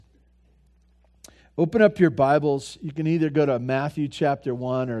Open up your Bibles. You can either go to Matthew chapter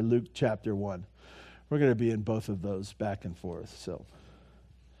 1 or Luke chapter 1. We're going to be in both of those back and forth. So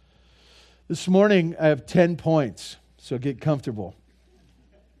this morning I have 10 points, so get comfortable.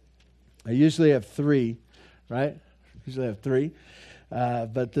 I usually have 3, right? Usually I have 3.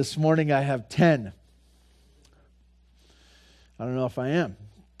 But this morning I have 10. I don't know if I am,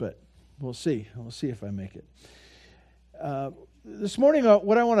 but we'll see. We'll see if I make it. This morning,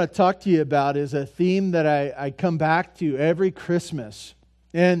 what I want to talk to you about is a theme that I come back to every Christmas.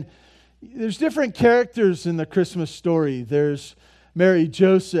 And there's different characters in the Christmas story. There's Mary,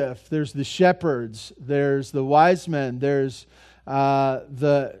 Joseph, there's the shepherds, there's the wise men, there's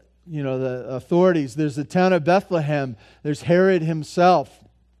the authorities, there's the town of Bethlehem, there's Herod himself.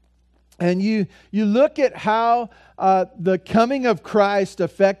 And you look at how the coming of Christ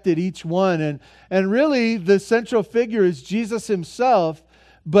affected each one. And really, the central figure is Jesus himself.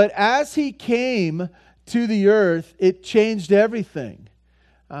 But as he came to the earth, it changed everything.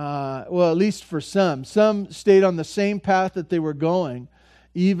 Well, at least for some. Some stayed on the same path that they were going,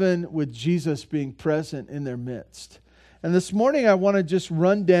 even with Jesus being present in their midst. And this morning, I want to just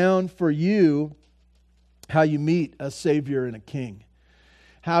run down for you how you meet a Savior and a King.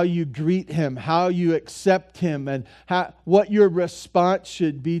 How you greet Him, how you accept Him, and what your response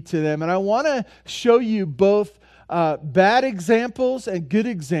should be to them. And I want to show you both bad examples and good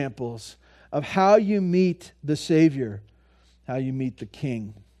examples of how you meet the Savior, how you meet the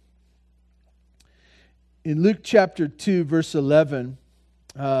King. In Luke chapter 2, verse 11,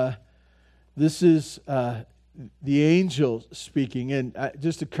 this is the angel speaking. And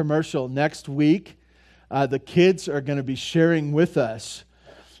just a commercial, next week, the kids are going to be sharing with us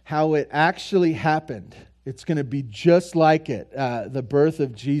how it actually happened. It's going to be just like it, the birth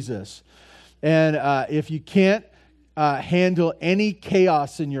of Jesus. And if you can't handle any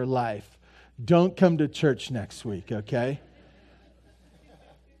chaos in your life, don't come to church next week, okay?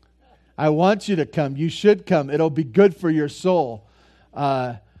 I want you to come. You should come. It'll be good for your soul.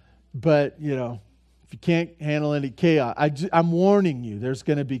 But, if you can't handle any chaos, I'm warning you, there's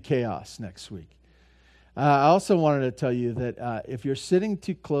going to be chaos next week. I also wanted to tell you that if you're sitting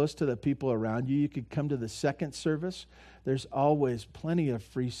too close to the people around you, you could come to the second service. There's always plenty of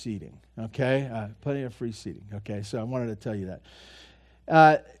free seating, okay? Plenty of free seating, okay? So I wanted to tell you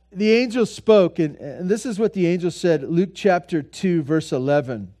that. The angel spoke, and this is what the angel said, Luke chapter 2, verse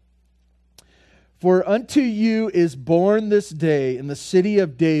 11. For unto you is born this day in the city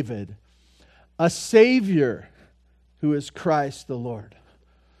of David a Savior who is Christ the Lord.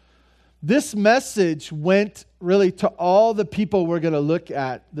 This message went really to all the people we're going to look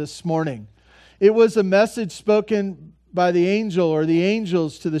at this morning. It was a message spoken by the angel or the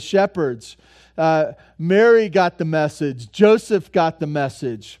angels to the shepherds. Mary got the message. Joseph got the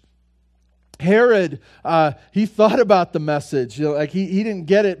message. Herod, he thought about the message. He didn't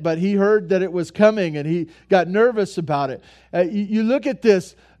get it, but he heard that it was coming and he got nervous about it. You look at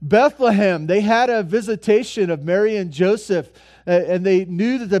this, Bethlehem, they had a visitation of Mary and Joseph. And they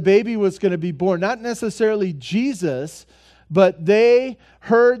knew that the baby was going to be born. Not necessarily Jesus, but they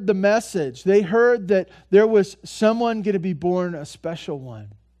heard the message. They heard that there was someone going to be born, a special one.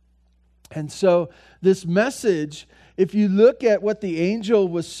 And so this message, if you look at what the angel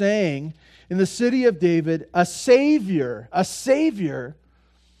was saying, in the city of David, a Savior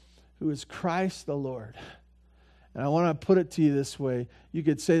who is Christ the Lord. And I want to put it to you this way. You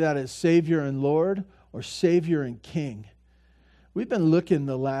could say that as Savior and Lord or Savior and King. We've been looking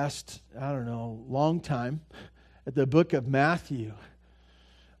the last, long time at the book of Matthew,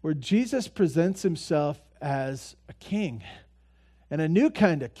 where Jesus presents himself as a king, and a new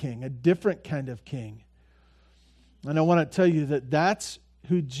kind of king, a different kind of king. And I want to tell you that that's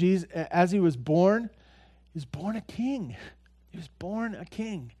who Jesus, as he was born a king. He was born a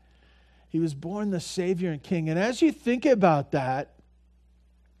king. He was born the Savior and King. And as you think about that,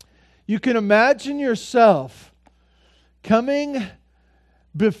 you can imagine yourself coming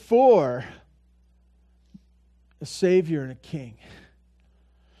before a Savior and a King.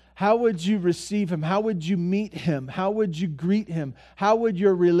 How would you receive Him? How would you meet Him? How would you greet Him? How would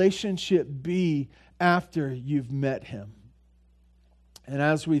your relationship be after you've met Him? And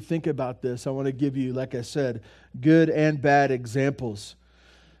as we think about this, I want to give you, like I said, good and bad examples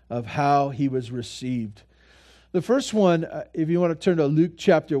of how He was received. The first one, if you want to turn to Luke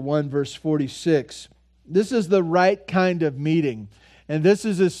chapter 1, verse 46, this is the right kind of meeting. And this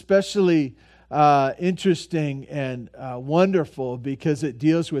is especially interesting and wonderful because it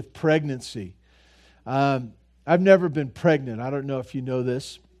deals with pregnancy. I've never been pregnant. I don't know if you know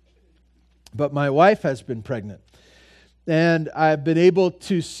this, but my wife has been pregnant. And I've been able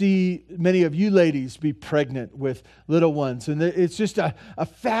to see many of you ladies be pregnant with little ones. And it's just a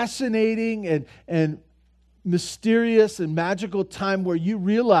fascinating and mysterious and magical time where you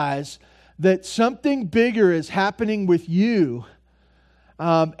realize that something bigger is happening with you.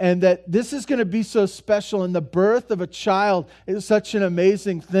 And that this is going to be so special. And the birth of a child is such an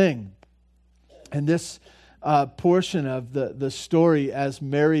amazing thing. And this portion of the story, as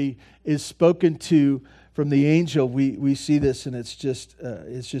Mary is spoken to from the angel, we see this, and it's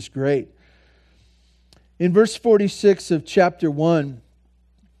just great. In verse 46 of chapter 1,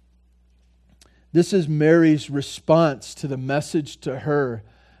 this is Mary's response to the message to her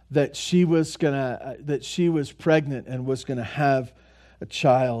that she was pregnant and was going to have a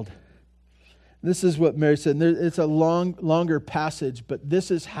child. This is what Mary said. It's a longer passage, but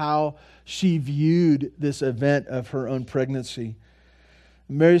this is how she viewed this event of her own pregnancy.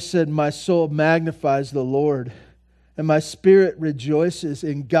 Mary said, "My soul magnifies the Lord, and my spirit rejoices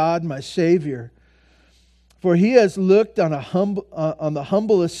in God my Savior. For He has looked on the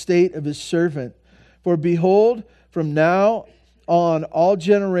humble estate of His servant. For behold, from now on all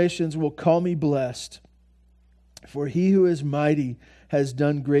generations will call me blessed. For He who is mighty has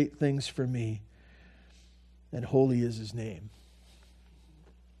done great things for me, and holy is His name."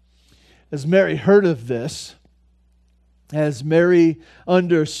 As Mary heard of this, as Mary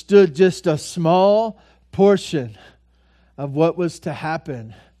understood just a small portion of what was to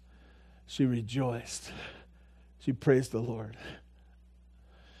happen, she rejoiced. She praised the Lord.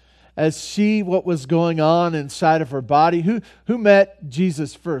 As what was going on inside of her body, who met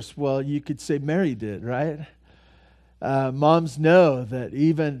Jesus first? Well, you could say Mary did, right? Moms know that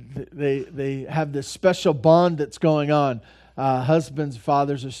even they have this special bond that's going on. Husbands,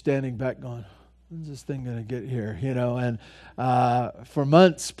 fathers are standing back going, "When's this thing going to get here?" And for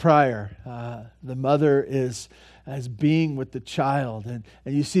months prior, the mother is being with the child. And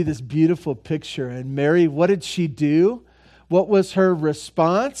you see this beautiful picture. And Mary, what did she do? What was her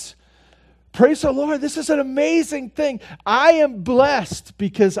response? Praise the Lord. This is an amazing thing. I am blessed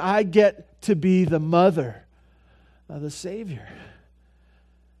because I get to be the mother of the Savior.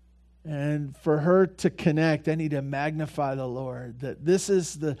 And for her to connect, I need to magnify the Lord. That this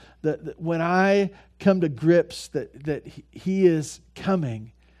is the when I come to grips that He is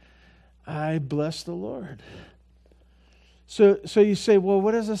coming, I bless the Lord. So you say, well,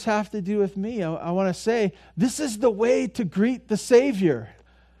 what does this have to do with me? I want to say, this is the way to greet the Savior.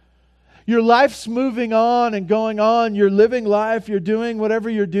 Your life's moving on and going on. You're living life. You're doing whatever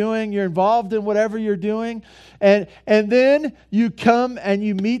you're doing. You're involved in whatever you're doing. And then you come and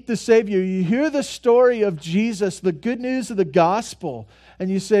you meet the Savior. You hear the story of Jesus, the good news of the gospel. And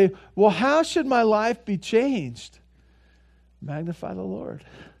you say, well, how should my life be changed? Magnify the Lord.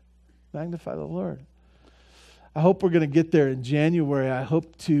 Magnify the Lord. I hope we're going to get there in January. I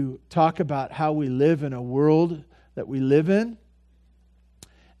hope to talk about how we live in a world that we live in.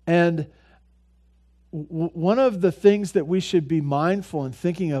 And one of the things that we should be mindful and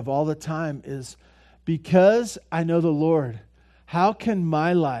thinking of all the time is, because I know the Lord, how can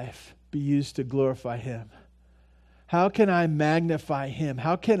my life be used to glorify Him? How can I magnify Him?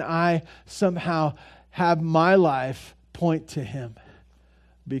 How can I somehow have my life point to Him?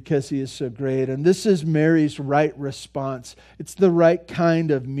 Because He is so great. And this is Mary's right response. It's the right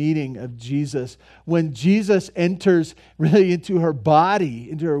kind of meeting of Jesus. When Jesus enters really into her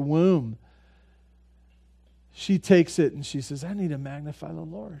body, into her womb, she takes it and she says, I need to magnify the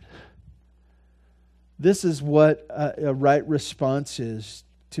Lord. This is what a right response is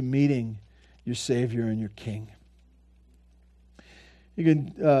to meeting your Savior and your King. You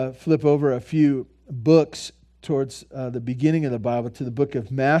can flip over a few books towards the beginning of the Bible to the book of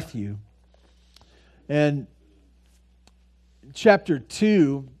Matthew. And chapter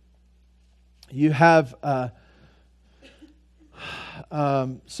 2, you have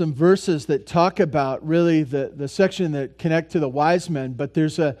some verses that talk about really the section that connect to the wise men, but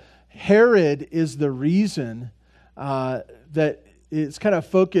there's Herod is the reason that it's kind of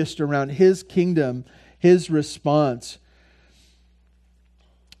focused around his kingdom, his response.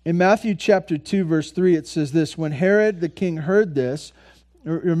 In Matthew chapter 2, verse 3, it says this, when Herod the king heard this,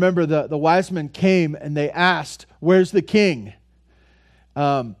 remember the wise men came and they asked, where's the king?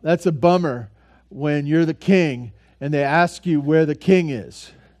 That's a bummer when you're the king and they ask you where the king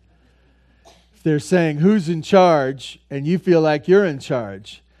is. If they're saying, who's in charge? And you feel like you're in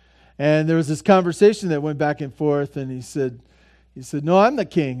charge. And there was this conversation that went back and forth, and he said, no, I'm the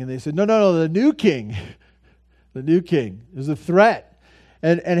king. And they said, no, the new king. The new king. It was a threat.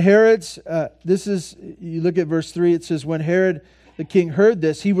 And Herod's, you look at verse 3, it says, when Herod the king heard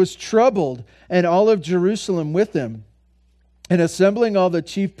this, he was troubled, and all of Jerusalem with him. And assembling all the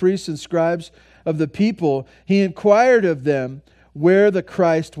chief priests and scribes of the people, he inquired of them where the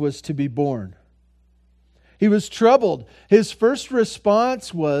Christ was to be born. He was troubled. His first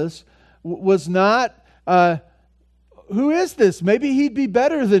response was not, who is this? Maybe he'd be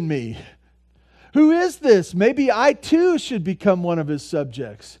better than me. Who is this? Maybe I too should become one of his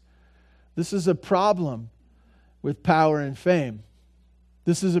subjects. This is a problem with power and fame.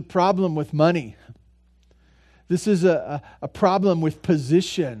 This is a problem with money. This is a problem with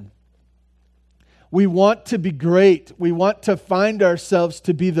position. We want to be great. We want to find ourselves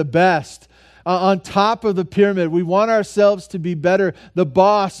to be the best. On top of the pyramid, we want ourselves to be better, the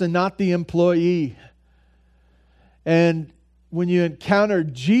boss and not the employee. And when you encounter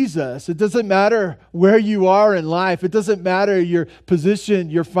Jesus, it doesn't matter where you are in life. It doesn't matter your position,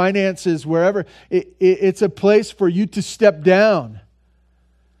 your finances, wherever. It's a place for you to step down.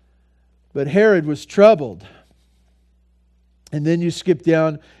 But Herod was troubled. And then you skip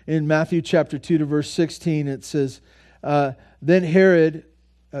down in Matthew chapter 2 to verse 16. It says, then Herod,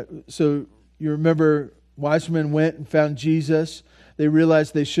 so you remember wise men went and found Jesus. They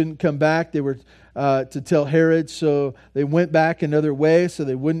realized they shouldn't come back. They were to tell Herod, so they went back another way so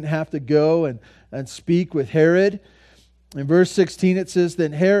they wouldn't have to go and speak with Herod. In verse 16 it says,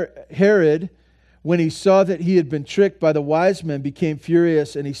 then Herod, when he saw that he had been tricked by the wise men, became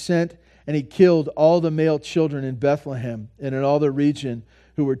furious, and he sent and he killed all the male children in Bethlehem and in all the region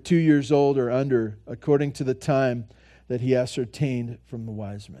who were 2 years old or under, according to the time that he ascertained from the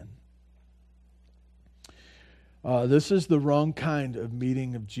wise men. This is the wrong kind of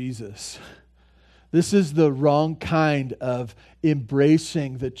meeting of Jesus. This is the wrong kind of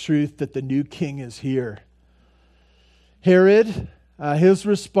embracing the truth that the new king is here. Herod, his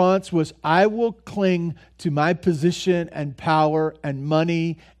response was, I will cling to my position and power and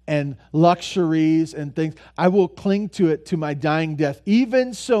money and luxuries and things. I will cling to it to my dying death,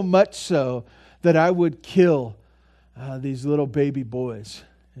 even so much so that I would kill these little baby boys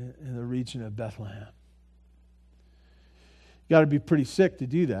in the region of Bethlehem. You got to be pretty sick to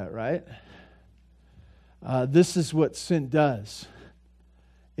do that, right? This is what sin does.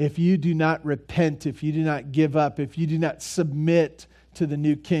 If you do not repent, if you do not give up, if you do not submit to the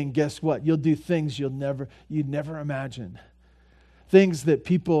new king, guess what? You'll do things you'd never imagine. Things that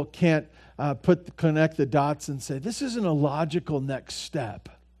people can't connect the dots and say, this isn't a logical next step.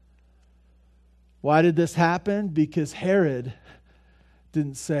 Why did this happen? Because Herod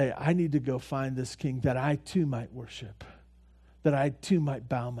didn't say, I need to go find this king that I too might worship, that I too might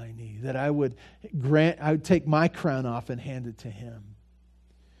bow my knee, that I would take my crown off and hand it to him.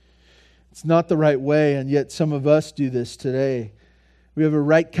 It's not the right way, and yet some of us do this today. We have a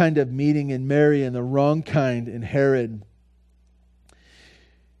right kind of meeting in Mary and the wrong kind in Herod.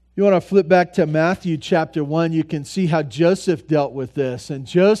 You want to flip back to Matthew chapter 1, you can see how Joseph dealt with this. And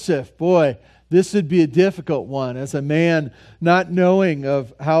Joseph, boy, this would be a difficult one as a man not knowing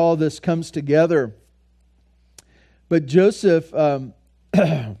of how all this comes together. But Joseph,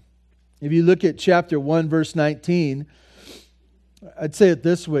 if you look at chapter 1, verse 19, I'd say it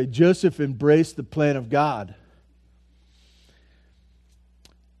this way: Joseph embraced the plan of God.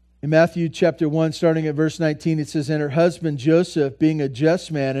 In Matthew chapter 1, starting at verse 19, it says, and her husband Joseph, being a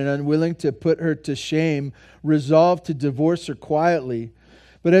just man and unwilling to put her to shame, resolved to divorce her quietly.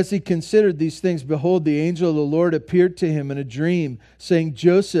 But as he considered these things, behold, the angel of the Lord appeared to him in a dream, saying,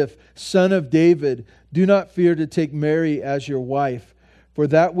 Joseph, son of David, do not fear to take Mary as your wife, for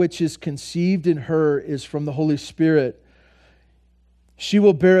that which is conceived in her is from the Holy Spirit. She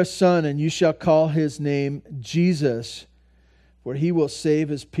will bear a son, and you shall call his name Jesus, for he will save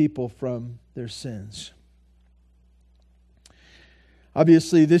his people from their sins.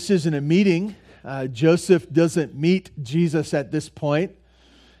 Obviously, this isn't a meeting. Joseph doesn't meet Jesus at this point.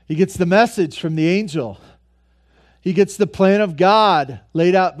 He gets the message from the angel. He gets the plan of God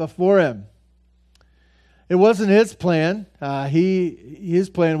laid out before him. It wasn't his plan. His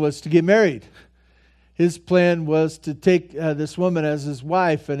plan was to get married. His plan was to take this woman as his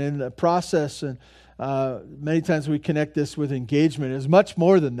wife, and in the process, and many times we connect this with engagement. It's much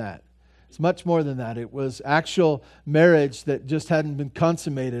more than that. It's much more than that. It was actual marriage that just hadn't been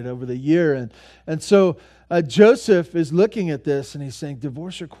consummated over the year. And so Joseph is looking at this and he's saying,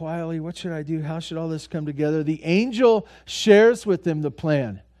 divorce her quietly. What should I do? How should all this come together? The angel shares with him the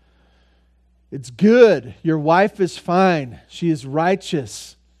plan. It's good. Your wife is fine. She is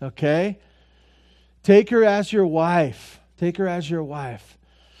righteous. Okay? Take her as your wife. Take her as your wife.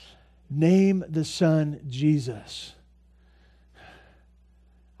 Name the son Jesus.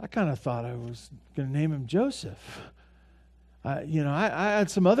 I kind of thought I was going to name him Joseph. I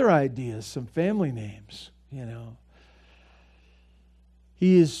had some other ideas, some family names,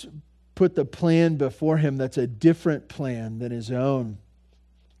 He has put the plan before him that's a different plan than his own.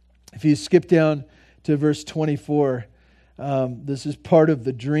 If you skip down to verse 24, this is part of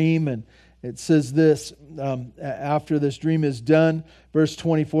the dream, and it says this, after this dream is done, verse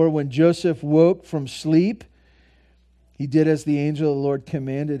 24, when Joseph woke from sleep, he did as the angel of the Lord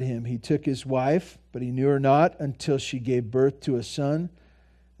commanded him. He took his wife, but he knew her not until she gave birth to a son,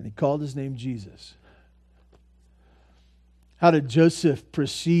 and he called his name Jesus. How did Joseph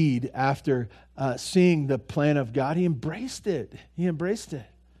proceed after seeing the plan of God? He embraced it. He embraced it.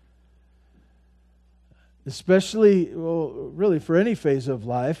 Especially, well, really for any phase of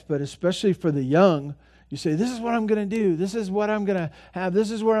life, but especially for the young, you say, this is what I'm going to do. This is what I'm going to have. This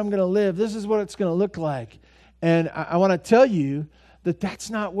is where I'm going to live. This is what it's going to look like. And I want to tell you that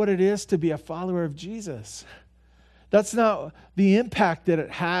that's not what it is to be a follower of Jesus. That's not the impact that it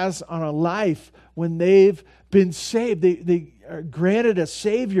has on a life when they've been saved. They are granted a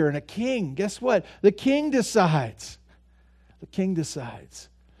Savior and a King. Guess what? The King decides. The King decides.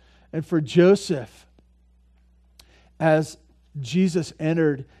 And for Joseph, as Jesus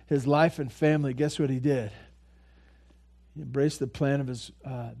entered his life and family, guess what he did? He embraced the plan of his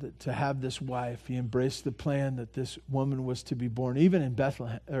to have this wife. He embraced the plan that this woman was to be born, even in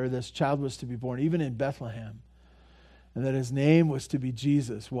Bethlehem, or this child was to be born, even in Bethlehem, and that his name was to be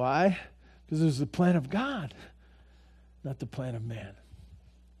Jesus. Why? Because it was the plan of God, not the plan of man.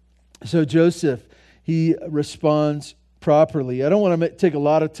 So Joseph, he responds properly. I don't want to take a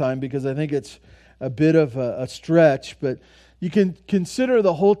lot of time because I think it's a bit of a stretch, but you can consider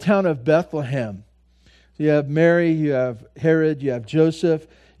the whole town of Bethlehem. So you have Mary, you have Herod, you have Joseph.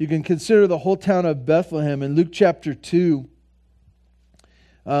 You can consider the whole town of Bethlehem. In Luke chapter 2,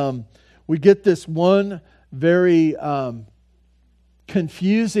 we get this one very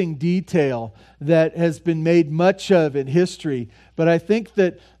confusing detail that has been made much of in history, but I think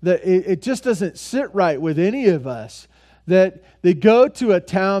that it just doesn't sit right with any of us. That they go to a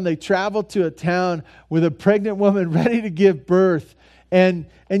town, they travel to a town with a pregnant woman ready to give birth. And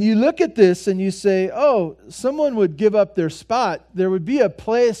you look at this and you say, oh, someone would give up their spot. There would be a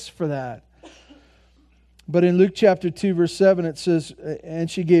place for that. But in Luke chapter 2, verse 7, it says, and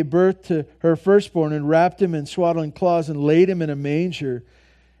she gave birth to her firstborn and wrapped him in swaddling cloths and laid him in a manger.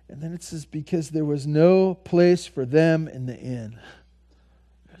 And then it says, because there was no place for them in the inn.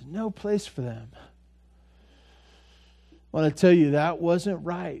 There's no place for them. I want to tell you, that wasn't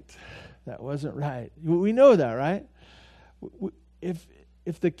right. That wasn't right. We know that, right?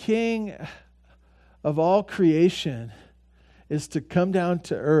 If the King of all creation is to come down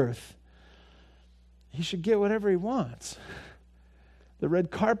to earth, he should get whatever he wants. The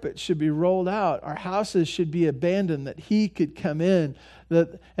red carpet should be rolled out. Our houses should be abandoned that he could come in.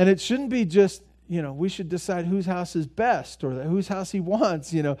 And it shouldn't be just, we should decide whose house is best or whose house he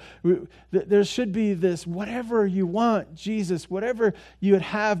wants. There should be this, whatever you want, Jesus, whatever you would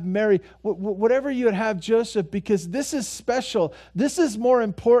have, Mary, whatever you would have, Joseph, because this is special. This is more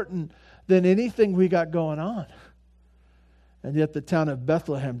important than anything we got going on. And yet the town of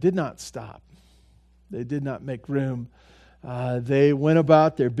Bethlehem did not stop. They did not make room. They went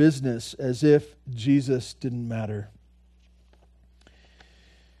about their business as if Jesus didn't matter.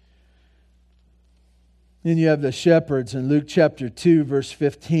 Then you have the shepherds in Luke chapter 2, verse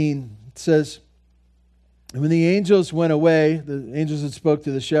 15. It says, when the angels went away, the angels that spoke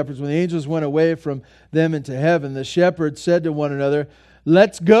to the shepherds, when the angels went away from them into heaven, the shepherds said to one another,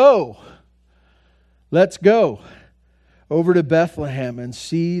 let's go over to Bethlehem and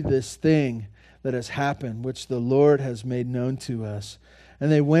see this thing that has happened, which the Lord has made known to us.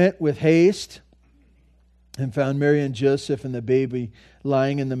 And they went with haste and found Mary and Joseph and the baby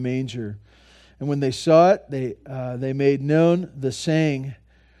lying in the manger. And when they saw it, they made known the saying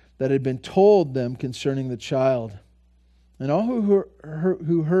that had been told them concerning the child. And all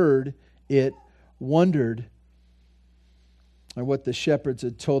who heard it wondered at what the shepherds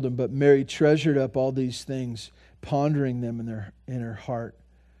had told them. But Mary treasured up all these things, pondering them in her heart.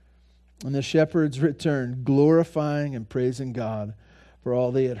 And the shepherds returned, glorifying and praising God for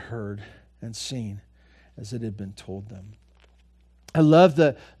all they had heard and seen as it had been told them. I love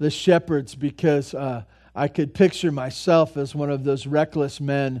the shepherds because I could picture myself as one of those reckless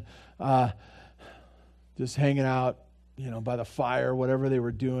men just hanging out, by the fire, whatever they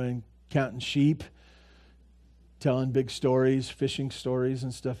were doing, counting sheep, telling big stories, fishing stories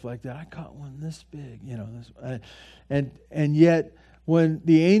and stuff like that. I caught one this big, and yet when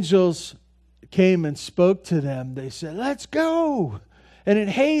the angels came and spoke to them, they said, let's go. And in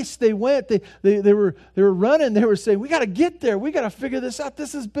haste, they went. They were running. They were saying, we got to get there. We got to figure this out.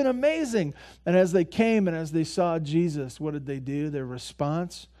 This has been amazing. And as they came and as they saw Jesus, what did they do? Their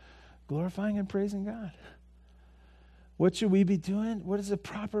response, glorifying and praising God. What should we be doing? What is the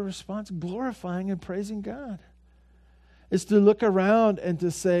proper response? Glorifying and praising God. It's to look around and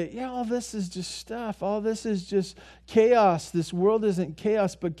to say, yeah, all this is just stuff. All this is just chaos. This world isn't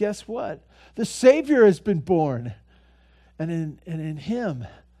chaos. But guess what? The Savior has been born. And in Him,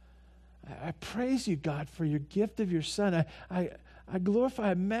 I praise you, God, for your gift of your Son. I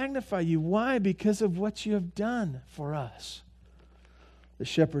glorify, I magnify you. Why? Because of what you have done for us. The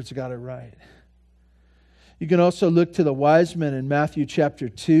shepherds got it right. You can also look to the wise men in Matthew chapter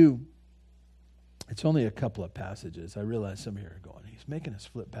 2. It's only a couple of passages. I realize some of you are going, he's making us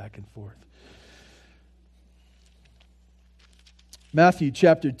flip back and forth. Matthew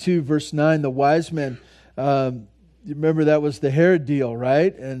chapter 2, verse 9, the wise men, you remember that was the Herod deal,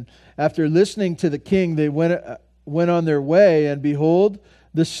 right? And after listening to the king, they went on their way, and behold,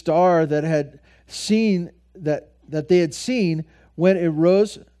 the star that had seen that they had seen when it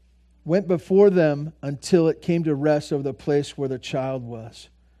rose went before them until it came to rest over the place where the child was.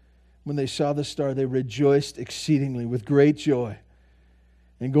 When they saw the star, they rejoiced exceedingly with great joy.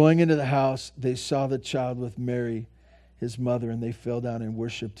 And going into the house, they saw the child with Mary, his mother, and they fell down and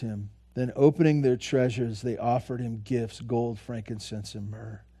worshipped him. Then opening their treasures, they offered him gifts, gold, frankincense, and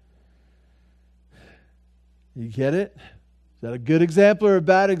myrrh. You get it? Is that a good example or a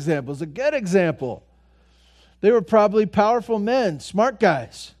bad example? It's a good example. They were probably powerful men, smart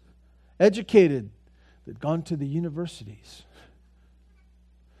guys, educated, they'd gone to the universities.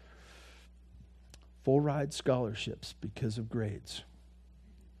 Full ride scholarships because of grades.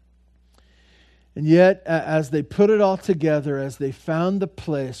 And yet, as they put it all together, as they found the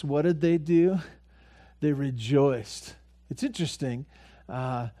place, what did they do? They rejoiced. It's interesting.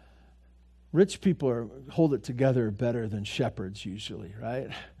 Rich people hold it together better than shepherds usually, right?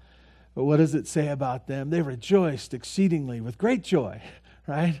 But what does it say about them? They rejoiced exceedingly with great joy,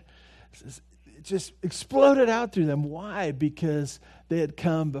 right? It just exploded out through them. Why? Because they had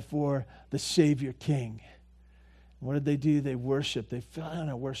come before the Savior King. What did they do? They worshiped. They fell down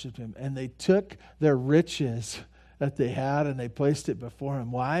and worshiped Him. And they took their riches that they had and they placed it before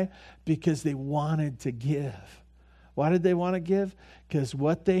Him. Why? Because they wanted to give. Why did they want to give? Because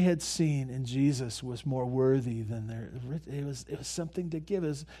what they had seen in Jesus was more worthy than their. It was something to give.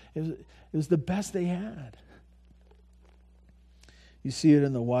 It was the best they had. You see it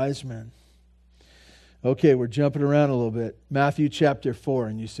in the wise men. Okay, we're jumping around a little bit. Matthew chapter 4,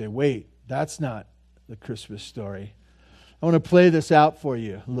 and you say, wait, that's not the Christmas story. I want to play this out for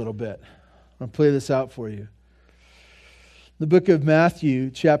you a little bit. I want to play this out for you. The book of Matthew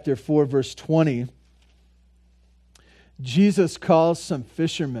chapter 4, verse 20, Jesus calls some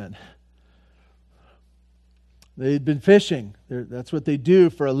fishermen. They'd been fishing. That's what they do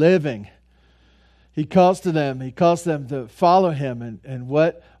for a living. He calls to them. He calls them to follow Him. And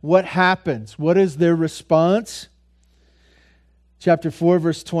what happens? What is their response? Chapter 4,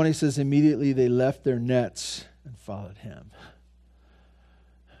 verse 20 says, immediately they left their nets and followed Him.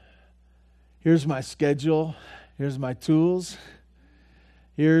 Here's my schedule. Here's my tools.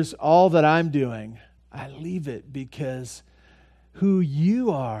 Here's all that I'm doing. I leave it because who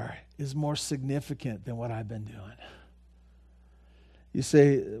you are is more significant than what I've been doing. You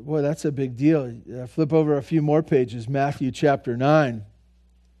say, boy, that's a big deal. Flip over a few more pages. Matthew chapter 9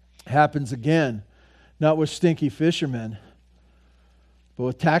 happens again, not with stinky fishermen, but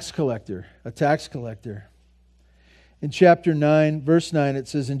with a tax collector. In chapter 9, verse 9, it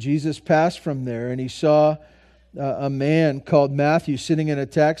says, and Jesus passed from there, and He saw a man called Matthew sitting in a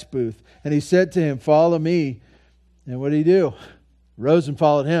tax booth. And He said to him, follow me. And what did he do? Rose and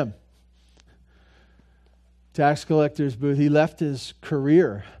followed Him. Tax collector's booth. He left his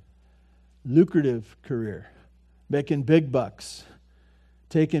career, lucrative career, making big bucks,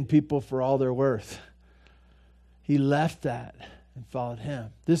 taking people for all they're worth. He left that and followed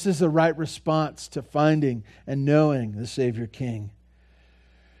Him. This is the right response to finding and knowing the Savior King.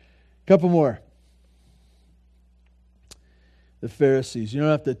 A couple more. The Pharisees. You don't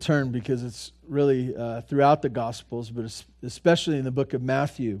have to turn because it's really throughout the Gospels, but especially in the book of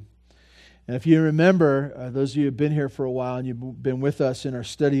Matthew. And if you remember, those of you who have been here for a while and you've been with us in our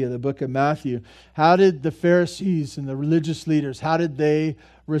study of the book of Matthew, how did the Pharisees and the religious leaders, how did they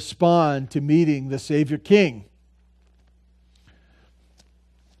respond to meeting the Savior King?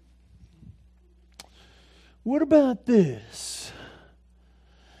 What about this?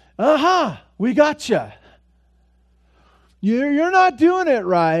 We gotcha. You're not doing it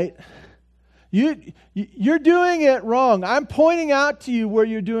right. You're doing it wrong. I'm pointing out to you where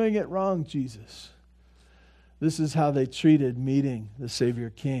you're doing it wrong, Jesus. This is how they treated meeting the Savior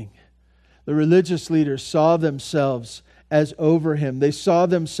King. The religious leaders saw themselves as over him. They saw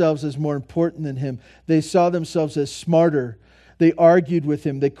themselves as more important than him. They saw themselves as smarter. They argued with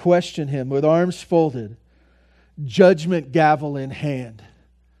him. They questioned him with arms folded, judgment gavel in hand.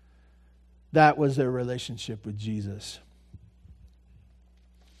 That was their relationship with Jesus.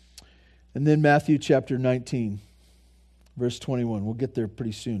 And then Matthew chapter 19, verse 21. We'll get there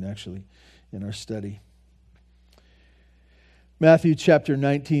pretty soon, actually, in our study. Matthew chapter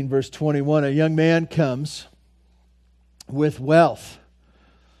 19, verse 21. A young man comes with wealth,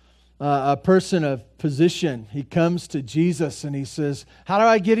 a person of position. He comes to Jesus and he says, how do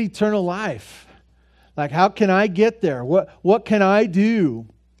I get eternal life? Like, how can I get there? What can I do?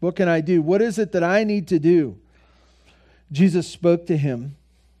 What can I do? What is it that I need to do? Jesus spoke to him.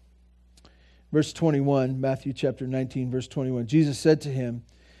 Verse 21, Matthew chapter 19, verse 21. Jesus said to him,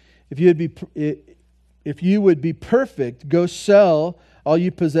 if you would be perfect, go sell all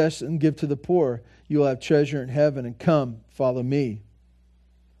you possess and give to the poor. You will have treasure in heaven, and come, follow me.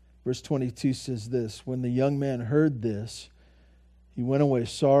 Verse 22 says this, when the young man heard this, he went away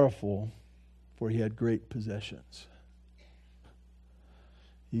sorrowful, for he had great possessions.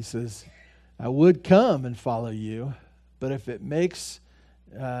 He says, I would come and follow you, but if it makes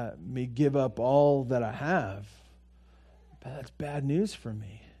me give up all that I have, that's bad news for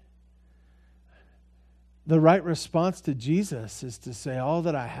me. The right response to Jesus is to say, all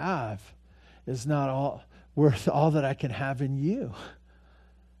that I have is not all worth all that I can have in you.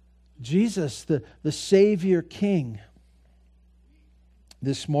 Jesus, the Savior King.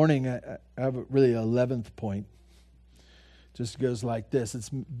 This morning, I have really an 11th point. Just goes like this.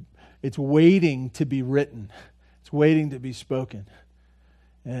 It's waiting to be written. It's waiting to be spoken.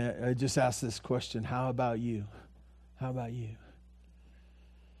 And I just ask this question, how about you? How about you?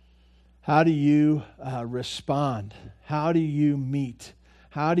 How do you respond? How do you meet?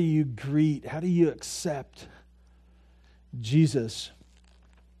 How do you greet? How do you accept Jesus,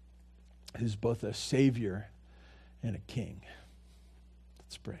 who's both a Savior and a King?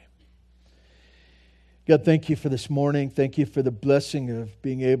 Let's pray. God, thank you for this morning. Thank you for the blessing of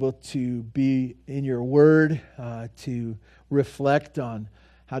being able to be in your word, to reflect on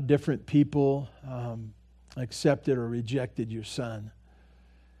how different people accepted or rejected your Son.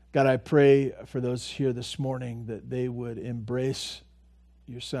 God, I pray for those here this morning that they would embrace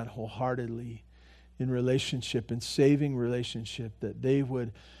your Son wholeheartedly in relationship, in saving relationship, that they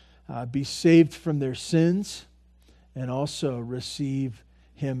would be saved from their sins and also receive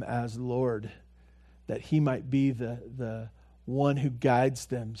him as Lord, that he might be the one who guides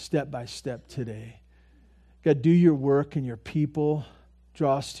them step by step today. God, do your work in your people.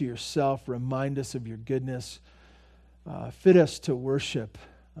 Draw us to yourself. Remind us of your goodness. Fit us to worship,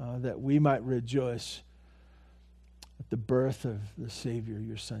 that we might rejoice at the birth of the Savior,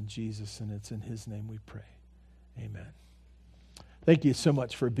 your Son, Jesus. And it's in his name we pray. Amen. Thank you so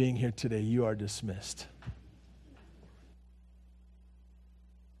much for being here today. You are dismissed.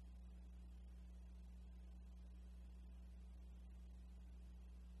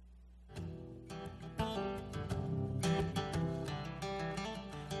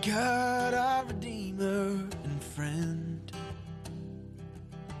 God, our Redeemer and friend,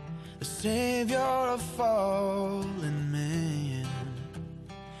 the Savior of fallen man,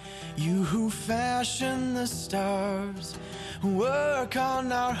 you who fashion the stars, who work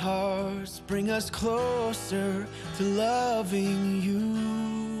on our hearts, bring us closer to loving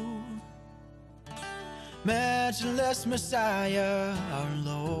you. Matchless Messiah, our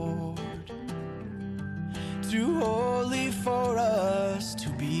Lord, too holy for us to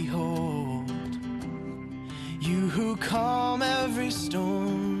behold. You who calm every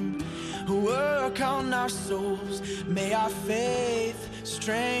storm, who work on our souls, may our faith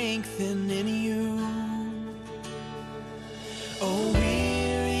strengthen in you. Oh,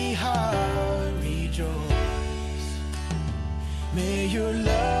 weary heart, rejoice. May your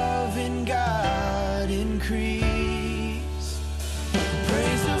love in God increase.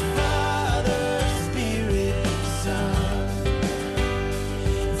 Praise the Father, Spirit, Son,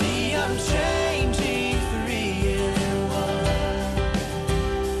 the unchanging three in one.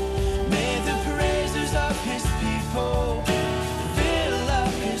 May the praises of his people fill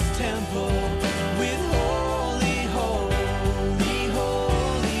up his temple with holy, holy,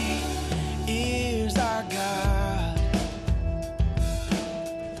 holy is our God.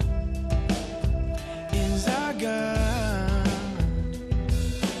 Is our God.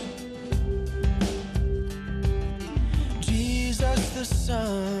 Jesus, the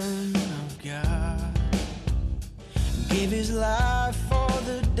Son of God, and gave his life